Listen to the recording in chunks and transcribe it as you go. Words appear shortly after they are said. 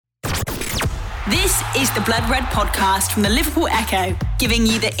This is the Blood Red podcast from the Liverpool Echo, giving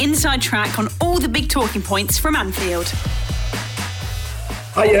you the inside track on all the big talking points from Anfield.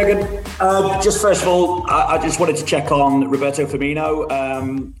 Hi Jurgen. Just first of all, I just wanted to check on Roberto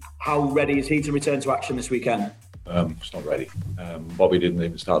Firmino. How ready is he to return to action this weekend? It's not ready. Bobby didn't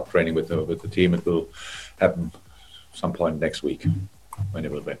even start training with the team. It will happen some point next week when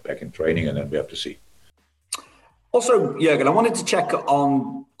he will be back in training, and then we have to see. Also, Jurgen, I wanted to check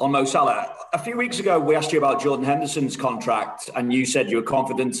on Mo Salah. A few weeks ago, we asked you about Jordan Henderson's contract, and you said you were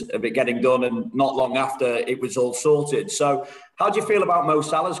confident of it getting done, and not long after, it was all sorted. So how do you feel about Mo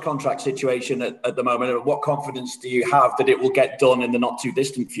Salah's contract situation at the moment, and what confidence do you have that it will get done in the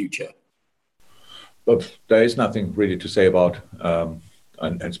not-too-distant future? But there is nothing really to say about,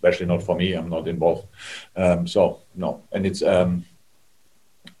 and especially not for me. I'm not involved. So, no. And it's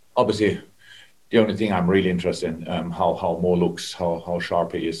obviously the only thing I'm really interested in, how Mo looks, how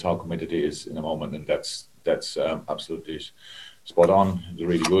sharp he is, how committed he is in the moment. And that's absolutely spot on. He's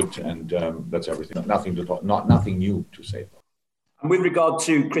really good. And that's everything. Nothing new to say. And with regard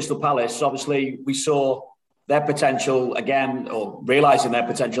to Crystal Palace, obviously we saw their potential again, or realising their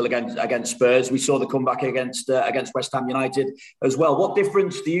potential against Spurs. We saw the comeback against West Ham United as well. What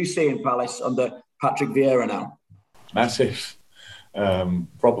difference do you see in Palace under Patrick Vieira now? Massive.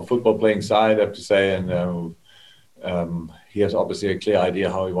 Proper football playing side, I have to say, and he has obviously a clear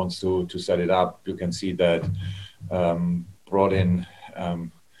idea how he wants to set it up. You can see that brought in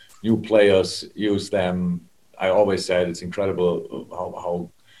new players, use them. I always said it's incredible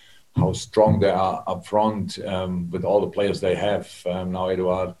how strong they are up front with all the players they have. Now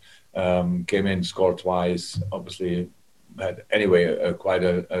Eduard came in, scored twice, obviously had anyway quite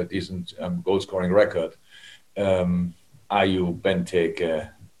a decent goal-scoring record. Ayew, Benteke,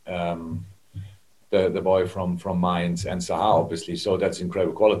 the boy from Mainz, and Zaha, obviously. So that's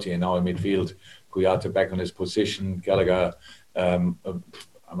incredible quality. And now in midfield, Kouyaté back on his position, Gallagher. I'm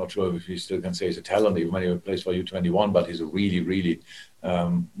not sure if he still can say he's a talent, even when he plays for U21, but he's a really, really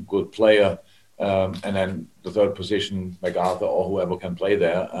good player. And then the third position, MacArthur or whoever can play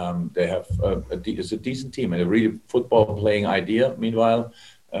there, they have it's a decent team and a really football-playing idea. Meanwhile,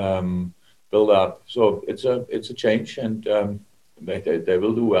 build up. So it's a change, and they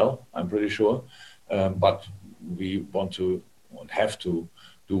will do well, I'm pretty sure. But we have to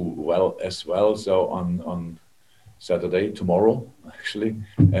do well as well. So on Saturday, tomorrow, actually.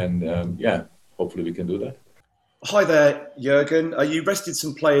 And hopefully we can do that. Hi there, Jurgen. You rested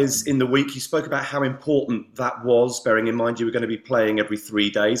some players in the week. You spoke about how important that was, bearing in mind you were going to be playing every 3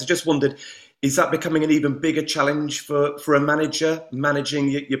 days. I just wondered, is that becoming an even bigger challenge for a manager, managing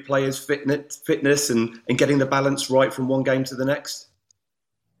your players' fitness and getting the balance right from one game to the next?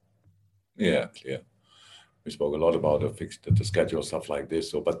 Yeah, clear. We spoke a lot about the schedule, stuff like this.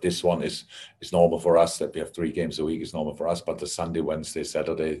 So, but this one is normal for us that we have 3 games a week. Is normal for us. But the Sunday, Wednesday,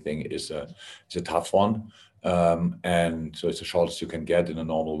 Saturday thing is a tough one, and so it's the shortest you can get in a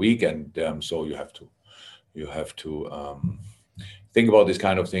normal week. And so you have to think about these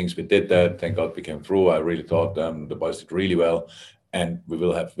kind of things. We did that. Thank God we came through. I really thought the boys did really well, and we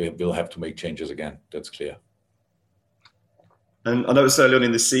will have to make changes again. That's clear. And I know it's early on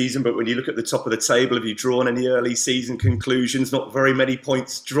in the season, but when you look at the top of the table, have you drawn any early season conclusions? Not very many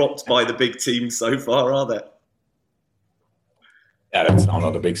points dropped by the big teams so far, are there? Yeah, that's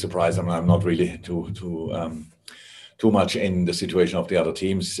not a big surprise. I'm not really too much in the situation of the other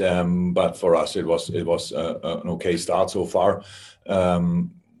teams, but for us it was an okay start so far,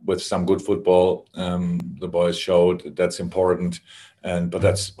 with some good football. The boys showed that's important, but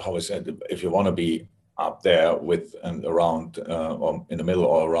that's how I said. If you want to be up there with and around or in the middle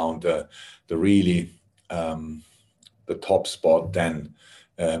or around the really the top spot, then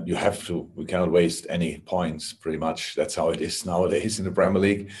you have to. We cannot waste any points. Pretty much that's how it is nowadays in the Premier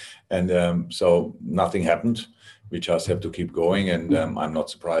League, and so nothing happened. We just have to keep going, and I'm not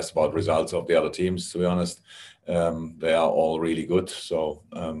surprised about results of the other teams. To be honest, they are all really good, so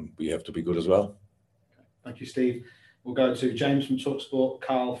we have to be good as well. Thank you, Steve. We'll go to James from TalkSport,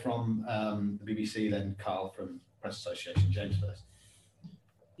 Carl from the BBC, then Carl from Press Association. James first.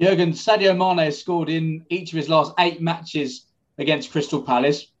 Jurgen, Sadio Mane has scored in each of his last 8 matches against Crystal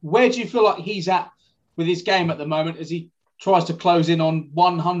Palace. Where do you feel like he's at with his game at the moment as he tries to close in on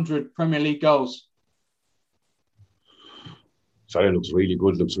 100 Premier League goals? Sadio looks really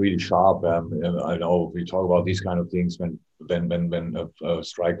good, looks really sharp. I know we talk about these kind of things when a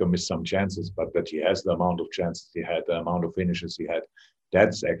striker missed some chances, but that he has the amount of chances he had, the amount of finishes he had,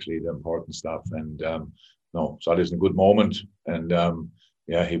 that's actually the important stuff. And Sadio's in a good moment, and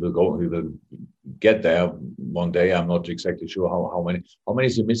he will get there one day. I'm not exactly sure how many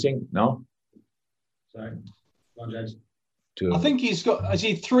is he missing now? So, go on, James. I think he's got, is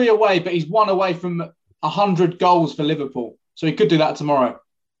he 3 away, but he's 1 away from 100 goals for Liverpool. So he could do that tomorrow.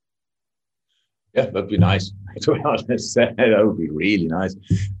 Yeah, that'd be nice. To be honest, that would be really nice.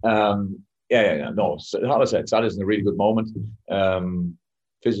 No, how I said, Salah's in a really good moment,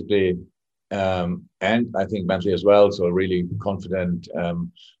 physically, and I think mentally as well. So really confident,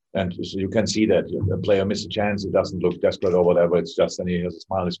 and so you can see that a player misses a chance. It doesn't look desperate or whatever. It's just, and he has a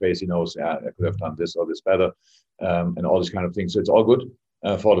smile on his face. He knows, I could have done this or this better, and all this kind of things. So it's all good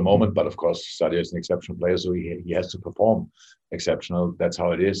for the moment. But of course, Sadio is an exceptional player, so he has to perform exceptional. That's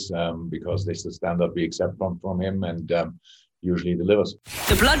how it is, because this is the standard we accept from him, and usually delivers.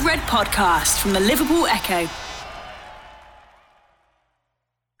 The Blood Red Podcast from the Liverpool Echo.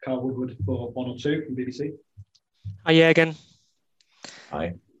 Carl Woodward for 1 or 2 from BBC. Hi, Jürgen.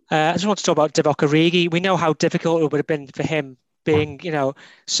 Hi. I just want to talk about Divock Origi. We know how difficult it would have been for him being,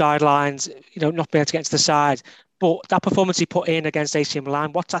 sidelines, not being able to get into the side. But that performance he put in against AC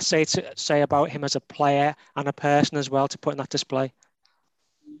Milan, what's that say about him as a player and a person as well to put in that display?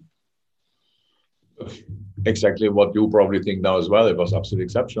 Exactly what you probably think now as well. It was absolutely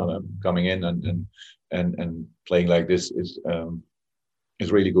exceptional. Coming in and playing like this is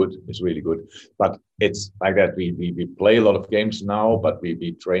really good. It's really good. But it's like that. We play a lot of games now, but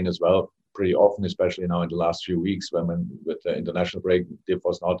we train as well pretty often, especially now in the last few weeks when with the international break, Div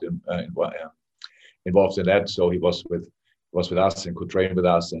was not involved in that. So he was with us and could train with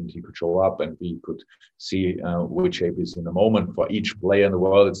us, and he could show up, and we could see which shape he's in the moment. For each player in the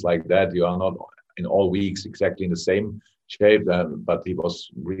world, it's like that. You are not in all weeks exactly in the same shape, but he was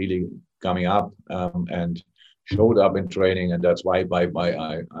really coming up and showed up in training, and that's why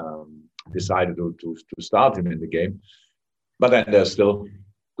I decided to start him in the game. But then there's still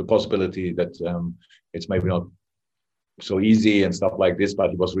the possibility that it's maybe not so easy and stuff like this,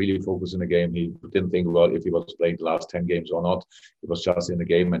 but he was really focused in the game. He didn't think about if he was playing the last 10 games or not. He was just in the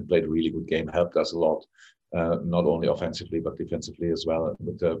game and played a really good game, helped us a lot, not only offensively, but defensively as well.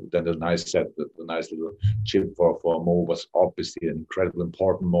 But then the nice little chip for Mo was obviously an incredible,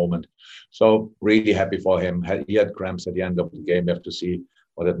 important moment. So really happy for him. He had cramps at the end of the game. We have to see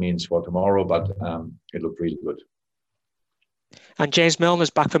what that means for tomorrow, but it looked really good. And James Milner's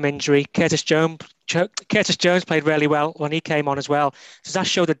back from injury. Curtis Jones played really well when he came on as well. Does that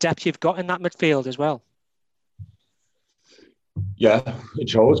show the depth you've got in that midfield as well? Yeah, it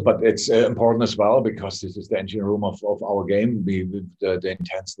shows, but it's important as well because this is the engine room of our game. The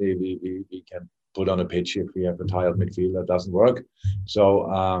intensity we can put on a pitch if we have a tired midfield that doesn't work. So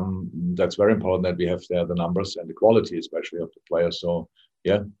that's very important that we have there the numbers and the quality, especially of the players. So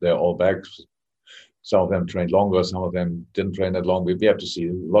yeah, they're all back. Some of them trained longer, some of them didn't train that long. We have to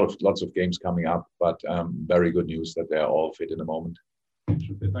see lots of games coming up, but very good news that they're all fit in the moment.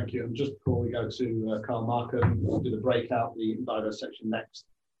 Thank you. And just before we go to Carl Markham, we'll do the breakout, the diverse section next.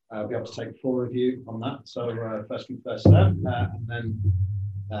 We'll be able to take a full review on that. So first thing first there, and then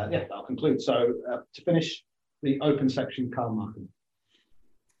that'll conclude. So to finish the open section, Carl Markham.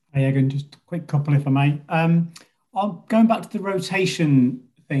 Hey, Jürgen, just a quick couple if I may. Going back to the rotation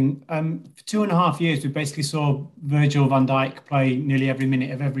thing, for 2.5 years, we basically saw Virgil van Dijk play nearly every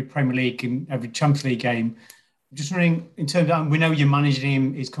minute of every Premier League and every Champions League game. Just wondering, in terms of, we know you're managing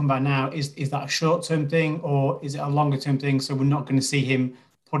him, he's come back now, is that a short-term thing or is it a longer-term thing? So we're not going to see him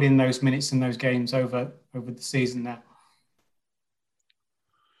put in those minutes in those games over the season now?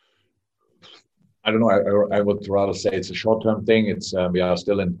 I don't know. I would rather say it's a short-term thing. It's we are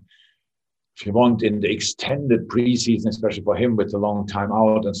still in, if you want, in the extended preseason, especially for him with a long time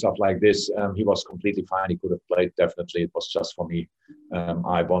out and stuff like this. He was completely fine. He could have played, definitely. It was just for me.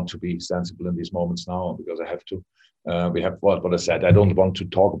 I want to be sensible in these moments now because I have to. We have what I said. I don't want to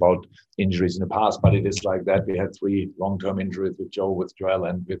talk about injuries in the past, but it is like that. We had 3 long-term injuries with Joe, with Joel,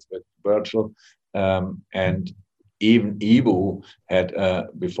 and with Virgil. And even Ibu had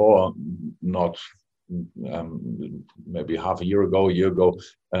before, not maybe half a year ago,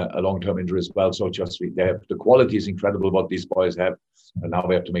 a long-term injury as well. So just they have, the quality is incredible what these boys have, and now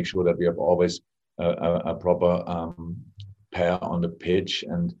we have to make sure that we have always a proper pair on the pitch.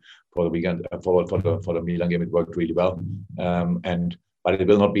 And for the weekend, for the Milan game, it worked really well. But it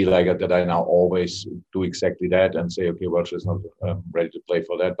will not be like that I now always do exactly that and say, okay, Virgil is not ready to play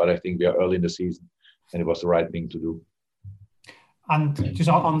for that. But I think we are early in the season, and it was the right thing to do. And just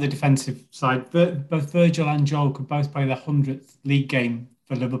on the defensive side, both Virgil and Joel could both play their 100th league game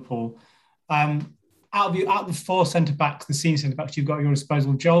for Liverpool. Out of the 4 centre-backs, the senior centre-backs you've got at your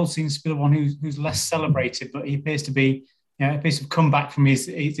disposal, Joel seems to be the one who's less celebrated, but he appears to have come back from his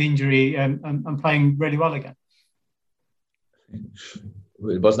injury and playing really well again.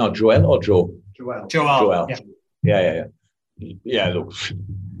 It was now Joel or Joe? Joel. Yeah. Look,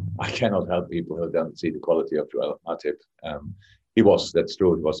 I cannot help people who don't see the quality of Joel Matip. That's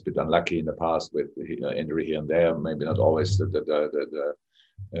true. He was a bit unlucky in the past with injury here and there. Maybe not always the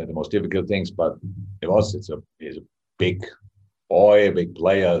most difficult things, but he's a big boy, a big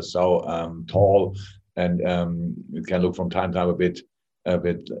player, so tall, and it can look from time to time a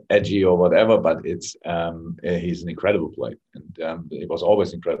bit edgy or whatever, but he's an incredible player, and he was always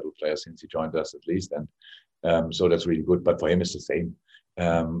an incredible player since he joined us at least, and so that's really good. But for him, it's the same.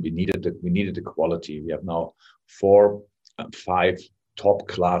 We needed the quality. We have now 4-5 top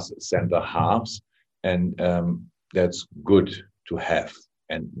class center halves, and that's good to have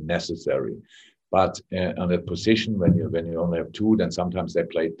and necessary. But on that position, when you only have 2, then sometimes they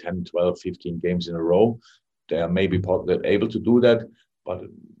play 10, 12, 15 games in a row. They are maybe able to do that, but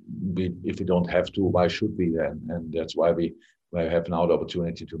if we don't have to, why should we then? And that's why we have now the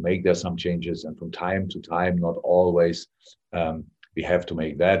opportunity to make there some changes, and from time to time, not always, we have to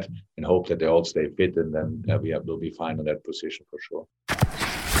make that and hope that they all stay fit, and then we'll be fine on that position for sure.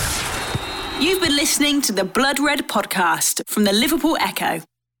 You've been listening to the Blood Red podcast from the Liverpool Echo.